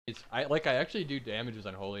I actually do damage with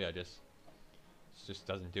Unholy. It just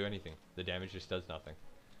doesn't do anything. The damage just does nothing.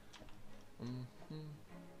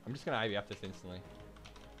 I'm just gonna IVF this instantly.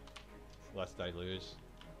 Lest I lose.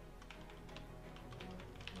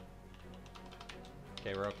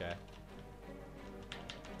 Okay, we're okay.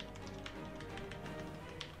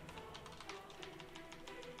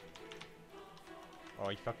 Oh,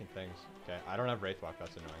 he fucking things. Okay, I don't have Wraith Walk,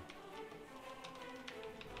 that's annoying.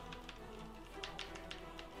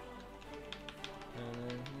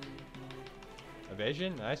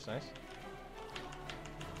 Evasion? Nice, nice.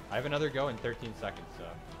 I have another go in 13 seconds, so.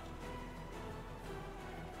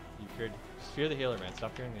 You feared. Just fear the healer, man.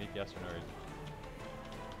 Stop fearing the DPS for no reason.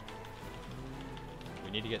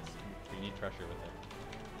 We need to get. We need pressure with it.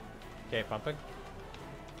 Okay, pumping.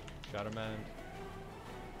 Shadowlands.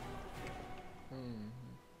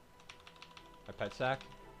 I pet sack.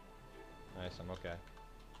 Nice, I'm okay.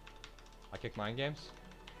 I kick mind games.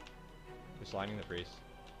 Just lining the priest.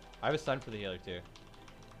 I have a stun for the healer too.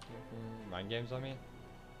 Mind games on me.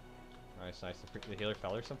 Nice, nice. The healer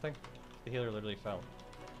fell or something? The healer literally fell.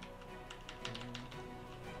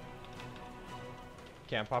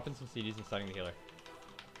 Okay, I'm popping some CDs and stunning the healer.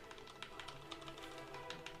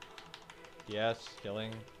 Yes,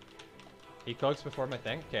 killing. He cloaks before my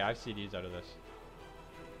thing. Okay, I have CDs out of this.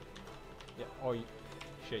 Yeah. Oh,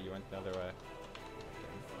 shit! You went the other way.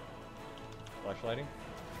 Okay. Flashlighting.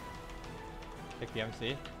 Pick the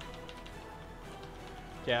MC.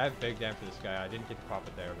 Okay, I have big damn for this guy. I didn't get to pop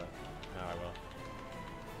it there, but now I will.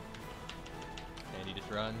 And he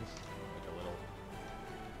just runs like a little.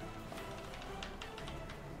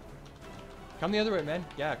 Come the other way, man.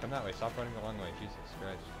 Yeah, come that way. Stop running the long way. Jesus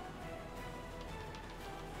Christ.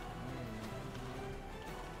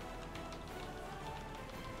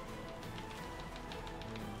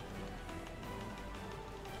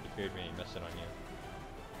 He feared me. He missed it on you.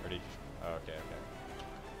 Or did you? Oh, okay, okay.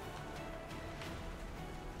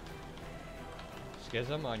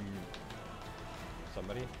 Schism on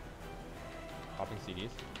somebody. Popping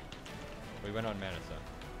CDs. We went on mana, so.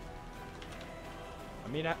 I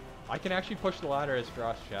mean, I can actually push the ladder as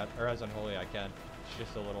Frost Chat, or as Unholy, I can. It's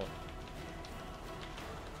just a little.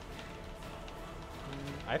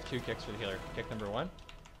 I have 2 kicks for the healer. Kick number 1.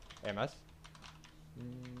 AMS.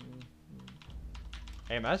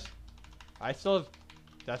 AMS. I still have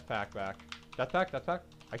Death Pack back. Death Pack, Death Pack.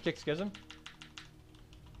 I kick Schism.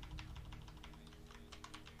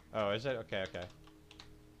 Oh, is it? Okay, okay.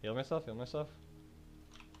 Heal myself, heal myself.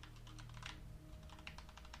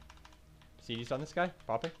 CD's on this guy.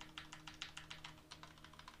 Popping.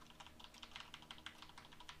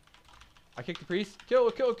 I kick the priest.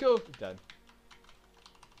 Kill, kill, kill. Dead.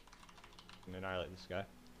 And annihilate this guy.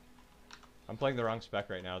 I'm playing the wrong spec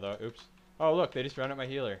right now, though. Oops. Oh, look. They just ran at my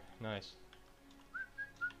healer. Nice.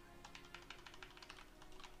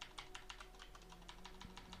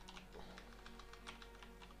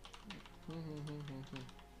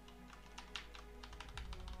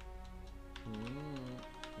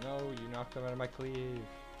 No, you knocked him out of my cleave.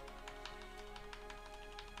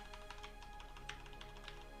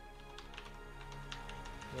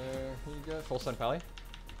 There you go. Full Sun Pally.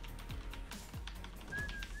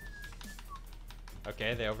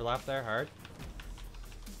 Okay, they overlap there hard.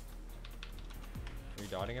 Are you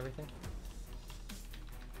dotting everything?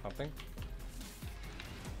 Pumping.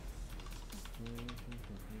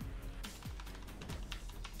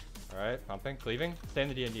 Alright, pumping. Cleaving. Stay in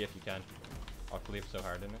the D&D if you can. I'll cleave so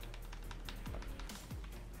hard in it.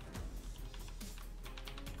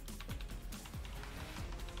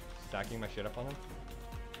 Stacking my shit up on them.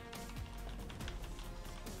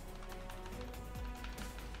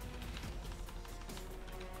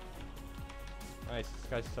 Nice, this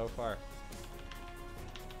guy's so far.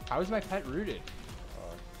 How is my pet rooted? Oh,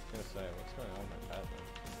 I was gonna say, what's going on with my pet, man?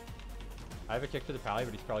 I have a kick to the Pally,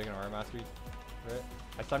 but he's probably gonna armor mastery. Right?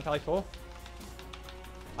 I stun Pally full.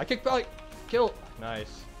 I kick Pally! Kill!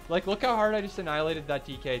 Nice. Like, look how hard I just annihilated that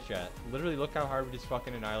DK, chat. Literally, look how hard we just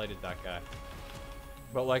fucking annihilated that guy.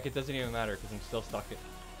 But, like, it doesn't even matter, because I'm still stuck in...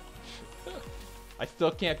 I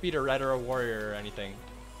still can't beat a red or a warrior or anything.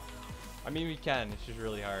 I mean, we can. It's just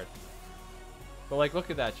really hard. But, like, look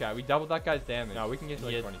at that, chat. We doubled that guy's damage. No, we can get to,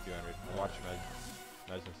 like, 2200. Watch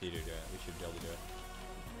Mez and C do it. We should be able to do it.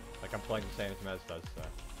 Like, I'm playing the same as Mez does, so...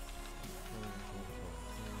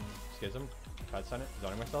 Schism. Pad Senate.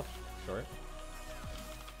 Zoning myself. Short.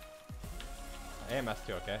 AMS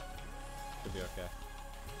too, okay? Should be okay.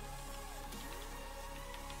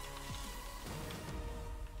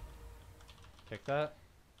 Kick that.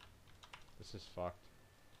 This is fucked.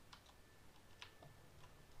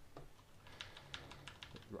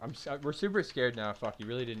 We're super scared now. Fuck, you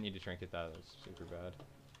really didn't need to trinket that. That was super bad.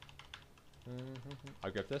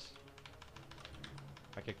 I'll grip this.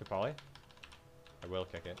 I kick the poly. I will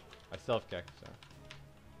kick it. I still have kick, so.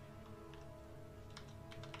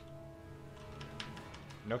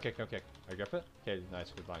 No kick, no kick. I grip it. Okay,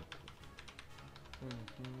 nice, good line.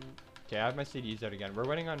 Okay, I have my CDs out again. We're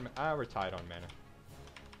winning on. We're tied on mana.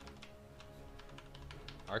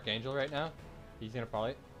 Archangel right now. He's gonna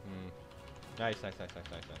poly. Nice, nice, nice,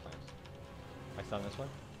 nice, nice, nice, nice. I stun this one.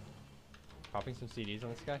 Popping some CDs on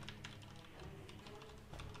this guy.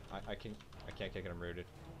 I can't kick it. I'm rooted.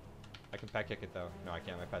 I can pet kick it though. No, I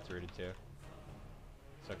can't. My pet's rooted too.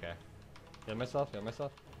 It's okay. Heal myself. Heal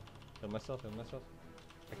myself. Heal myself. Heal myself.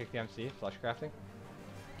 I kick the MC. Flush crafting.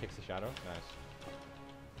 Kicks the shadow. Nice.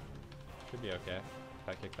 Should be okay.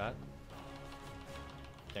 Pet kick that.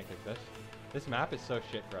 Can't kick this. This map is so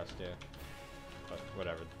shit for us too. But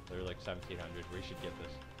whatever. They're like 1700. We should get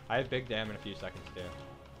this. I have big dam in a few seconds too.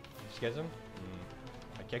 Schism?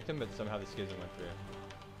 I kicked him, but somehow the schism went through.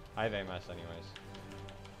 I have AMS anyways.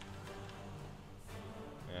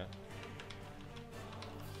 Yeah.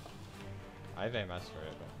 I have AMS for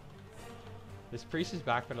it, but... This priest is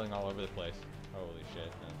backpedaling all over the place. Holy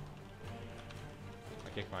shit, man. I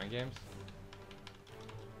kick mind games.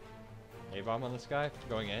 A-bomb on this guy,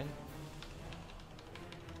 going in.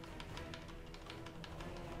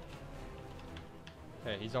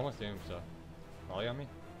 Okay, he's almost doomed, so. Volley on me?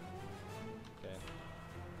 Okay.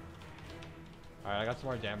 Alright, I got some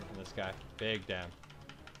more damage from this guy. Big dam.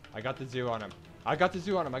 I got the zoo on him. I got the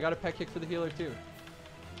zoo on him. I got a pet kick for the healer, too.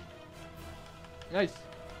 Nice.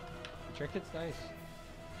 The trinket's nice.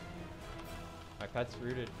 My pet's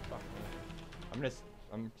rooted. Fuck me.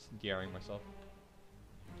 I'm DRing myself.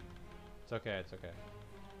 It's okay, it's okay.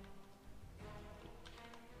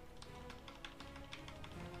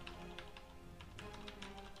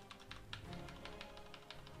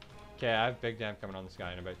 Okay, I have big dam coming on this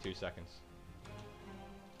guy in about 2 seconds.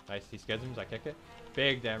 Nice, he schisms, I kick it.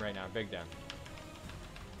 Big dam right now, big dam.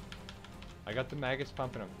 I got the Magus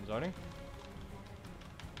pumping him. I'm zoning.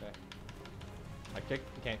 Okay. I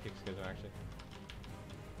can't kick schism actually.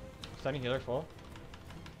 Stunning healer full.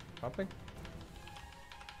 Pumping.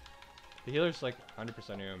 The healer's like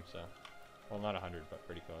 100% oom, so. Well, not 100, but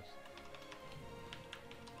pretty close.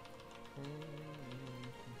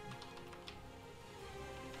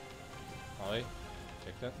 Ollie.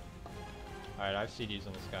 Kicked it. Alright, I have CDs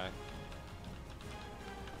on this guy.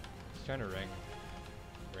 He's trying to ring.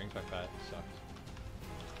 Rings my pet. Sucks.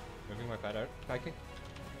 Moving my pet out. Packing.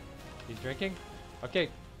 He's drinking. Okay.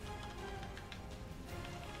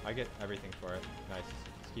 I get everything for it. Nice.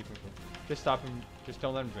 Just keep him from... Just stop him. Just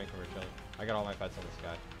don't let him drink when we're chilling. I got all my pets on this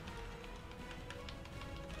guy.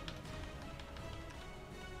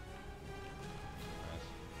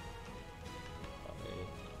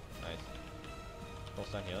 Nice. Full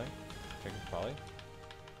stun healing. Check his poly.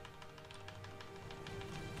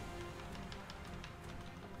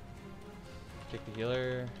 Kick the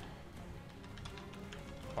healer.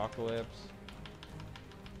 Apocalypse.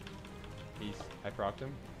 I procced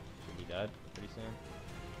him. Should be dead pretty soon.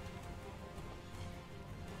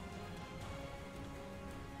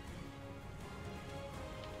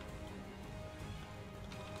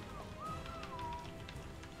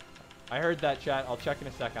 I heard that, chat. I'll check in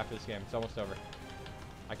a sec after this game. It's almost over.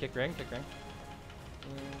 I kick ring, kick ring.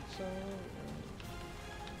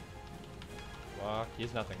 Walk. He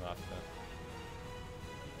has nothing left though.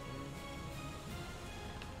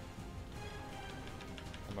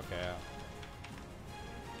 I'm okay out.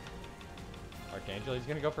 Archangel, he's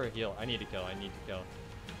gonna go for a heal. I need to kill, I need to kill.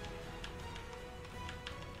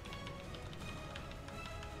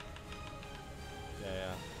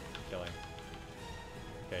 Yeah, I'm killing.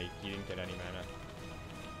 Okay, you didn't get any mana.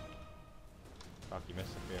 Fuck, you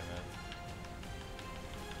missed the fear, man.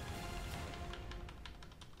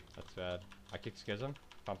 That's bad. I kick schism.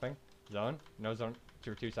 Pumping. Zone. No zone.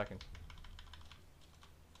 For 2 seconds.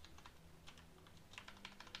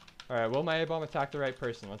 Alright, will my A-bomb attack the right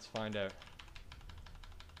person? Let's find out.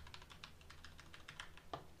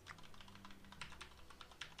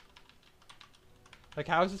 Like,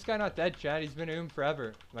 how is this guy not dead, Chad? He's been oom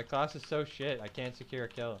forever. My class is so shit. I can't secure a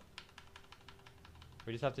kill.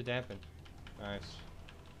 We just have to dampen. Nice.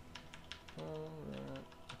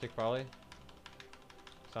 Take poly.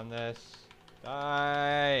 Stun this.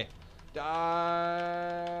 Die!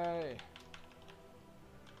 Die!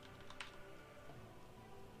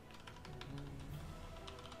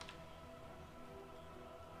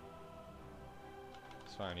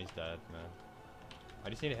 It's fine, he's dead, man. I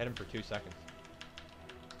just need to hit him for 2 seconds.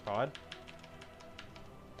 Pod.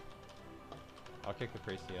 I'll kick the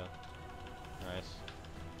priest heal. Nice.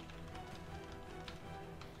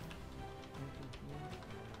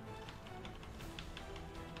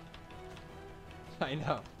 I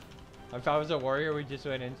know. If I was a warrior, we'd just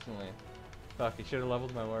win instantly. Fuck, I should have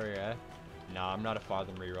leveled my warrior, eh? Nah, I'm not a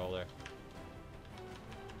Fathom reroller.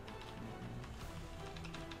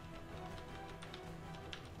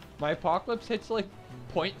 My Apocalypse hits like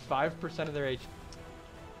 0.5% of their HP.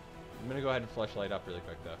 I'm gonna go ahead and flush light up really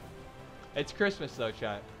quick though. It's Christmas though,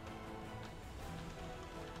 chat.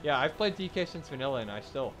 Yeah, I've played DK since vanilla and I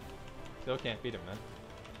still can't beat him, man.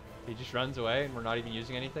 He just runs away and we're not even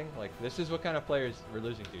using anything. Like, this is what kind of players we're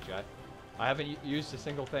losing to, chat. I haven't used a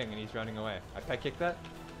single thing and he's running away. I pet kick that.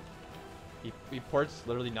 He ports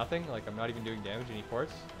literally nothing. Like, I'm not even doing damage and he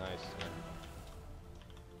ports. Nice. Yeah.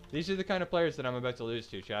 These are the kind of players that I'm about to lose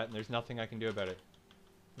to, chat, and there's nothing I can do about it.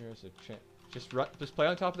 Here's a chance. Just play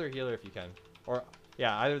on top of their healer if you can. Or,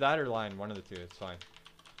 yeah, either that or line. One of the two. It's fine.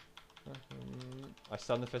 I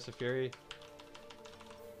stun the Fist of Fury.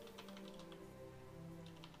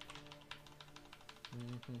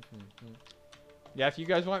 Yeah, if you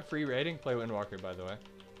guys want free raiding, play Windwalker, by the way.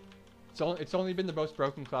 It's only been the most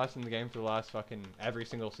broken class in the game for the last fucking every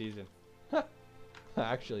single season.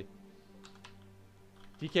 Actually.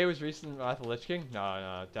 DK was recent Wrath of Lich King?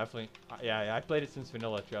 No, definitely. Yeah, I played it since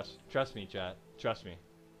vanilla. Trust me, chat. Trust me.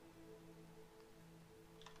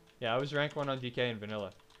 Yeah, I was rank 1 on DK in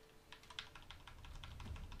vanilla.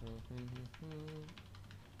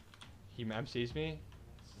 He MCs me.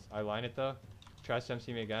 I line it though. Tries to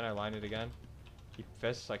MC me again. I line it again. He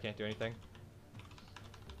fists. I can't do anything.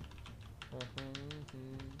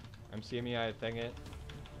 MC me. I thing it.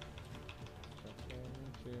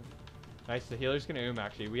 Nice. The healer's gonna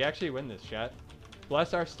actually. We actually win this, chat.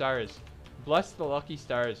 Bless our stars. Bless the lucky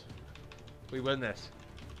stars. We win this.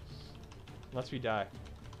 Unless we die.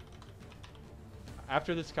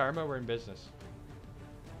 After this karma, we're in business.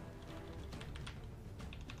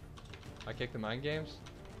 I kick the mind games.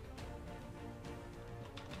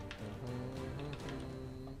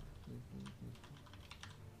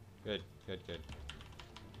 Good.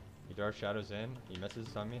 You throw shadows in. He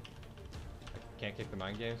misses on me. I can't kick the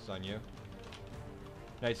mind games. It's on you.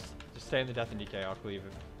 Nice. Just stay in the death and decay. I'll cleave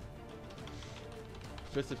it.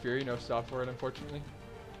 Fist of Fury. No stop for it, unfortunately.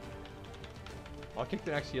 I'll kick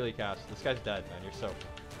the next heal he casts. This guy's dead, man. You're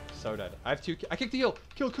so dead. I have 2. I kicked the heal.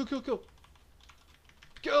 Kill.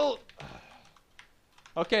 Kill!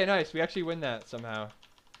 Okay, nice. We actually win that somehow.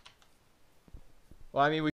 Well, I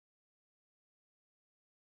mean, we